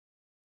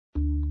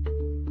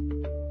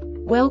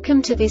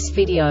Welcome to this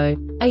video.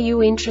 Are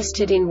you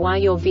interested in why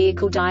your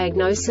vehicle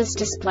diagnosis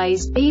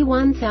displays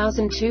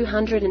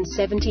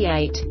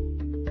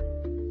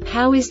B1278?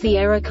 How is the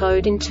error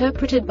code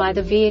interpreted by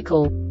the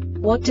vehicle?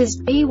 What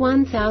does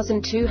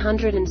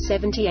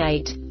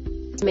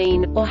B1278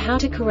 mean, or how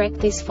to correct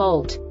this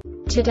fault?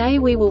 Today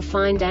we will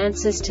find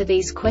answers to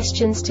these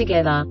questions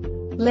together.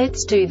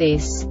 Let's do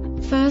this.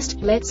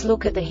 First, let's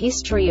look at the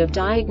history of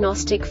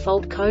diagnostic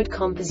fault code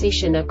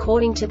composition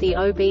according to the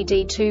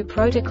OBD2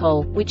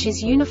 protocol, which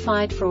is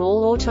unified for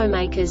all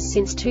automakers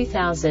since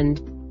 2000.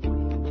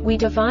 We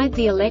divide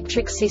the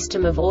electric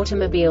system of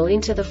automobile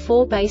into the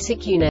four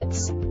basic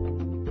units: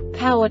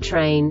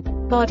 powertrain,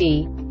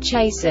 body,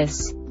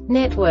 chassis,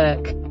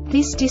 network.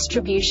 This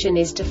distribution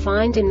is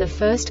defined in the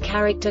first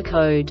character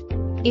code.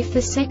 If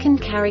the second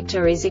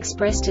character is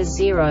expressed as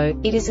 0,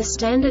 it is a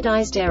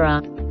standardized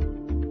error.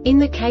 In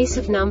the case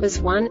of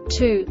numbers 1,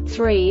 2,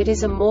 3, it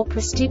is a more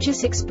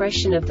prestigious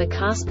expression of the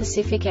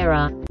car-specific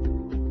error.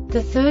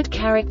 The third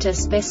character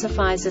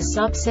specifies a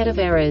subset of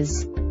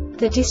errors.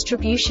 The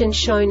distribution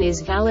shown is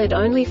valid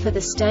only for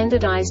the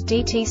standardized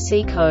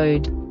DTC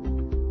code.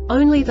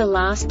 Only the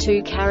last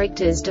two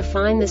characters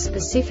define the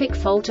specific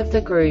fault of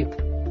the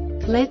group.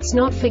 Let's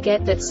not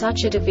forget that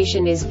such a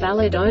division is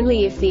valid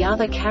only if the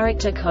other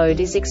character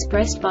code is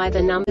expressed by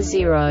the number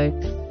 0.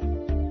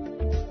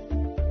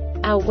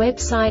 Our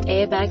website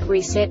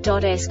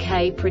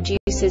airbagreset.sk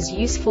produces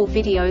useful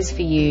videos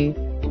for you.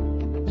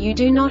 You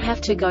do not have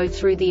to go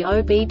through the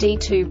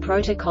OBD2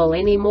 protocol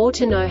anymore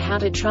to know how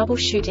to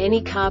troubleshoot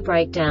any car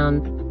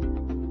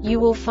breakdown. You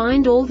will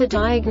find all the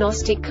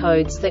diagnostic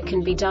codes that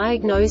can be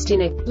diagnosed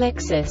in a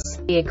Lexus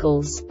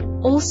vehicles.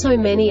 Also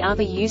many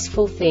other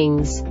useful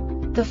things.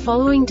 The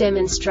following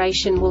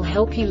demonstration will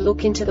help you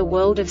look into the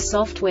world of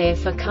software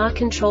for car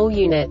control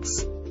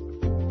units.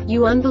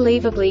 You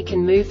unbelievably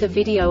can move the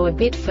video a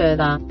bit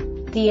further.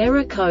 The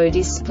error code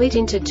is split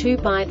into 2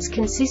 bytes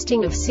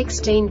consisting of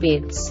 16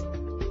 bits.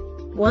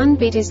 1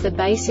 bit is the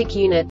basic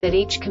unit that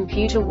each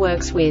computer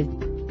works with.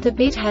 The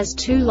bit has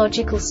 2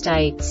 logical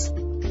states: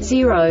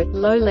 0,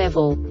 low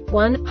level,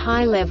 1,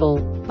 high level.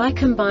 By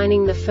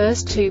combining the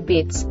first 2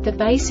 bits, the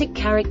basic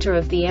character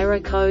of the error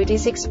code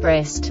is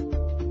expressed.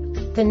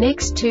 The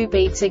next 2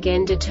 beats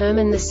again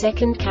determine the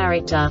second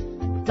character.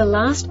 The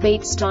last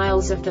beat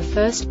styles of the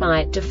first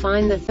byte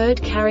define the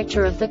third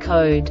character of the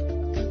code.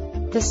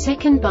 The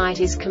second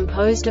byte is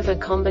composed of a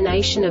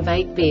combination of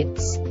 8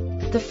 bits.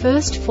 The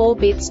first 4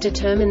 bits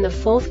determine the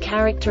fourth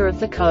character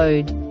of the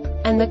code.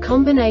 And the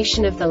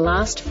combination of the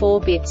last 4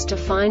 bits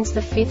defines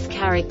the fifth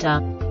character.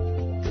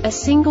 A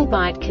single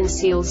byte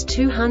conceals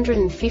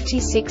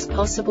 256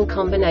 possible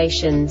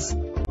combinations.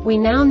 We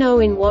now know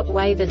in what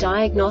way the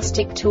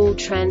diagnostic tool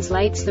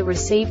translates the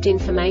received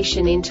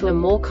information into a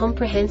more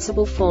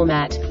comprehensible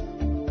format.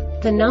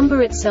 The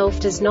number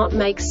itself does not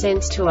make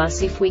sense to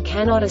us if we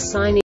cannot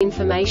assign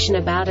information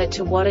about it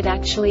to what it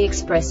actually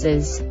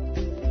expresses.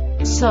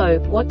 So,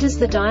 what does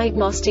the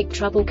diagnostic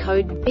trouble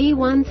code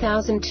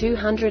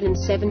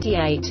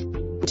B1278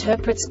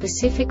 interpret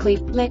specifically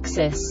for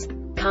Lexus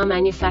car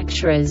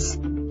manufacturers?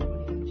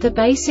 The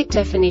basic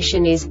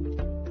definition is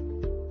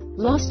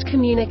lost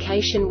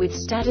communication with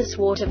status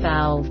water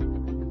valve.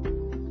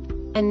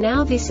 And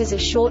now this is a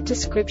short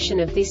description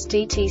of this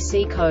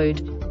DTC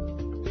code.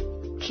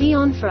 Key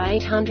on for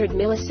 800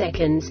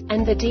 milliseconds,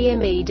 and the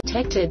DME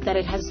detected that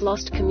it has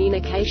lost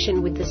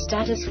communication with the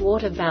status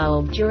water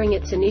valve during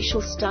its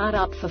initial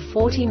startup for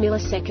 40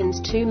 milliseconds.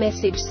 2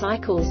 message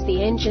cycles.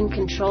 The engine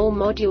control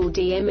module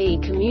DME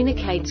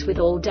communicates with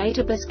all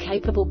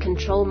databus-capable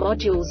control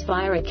modules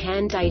via a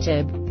CAN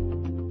datab.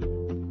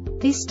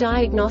 This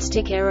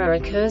diagnostic error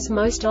occurs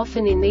most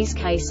often in these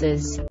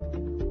cases: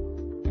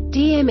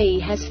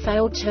 DME has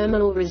failed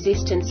terminal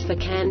resistance for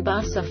CAN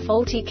bus. A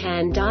faulty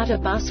CAN data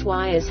bus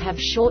wires have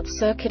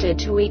short-circuited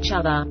to each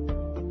other.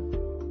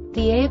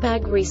 The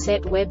Airbag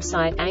Reset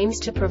website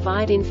aims to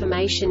provide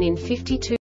information in 52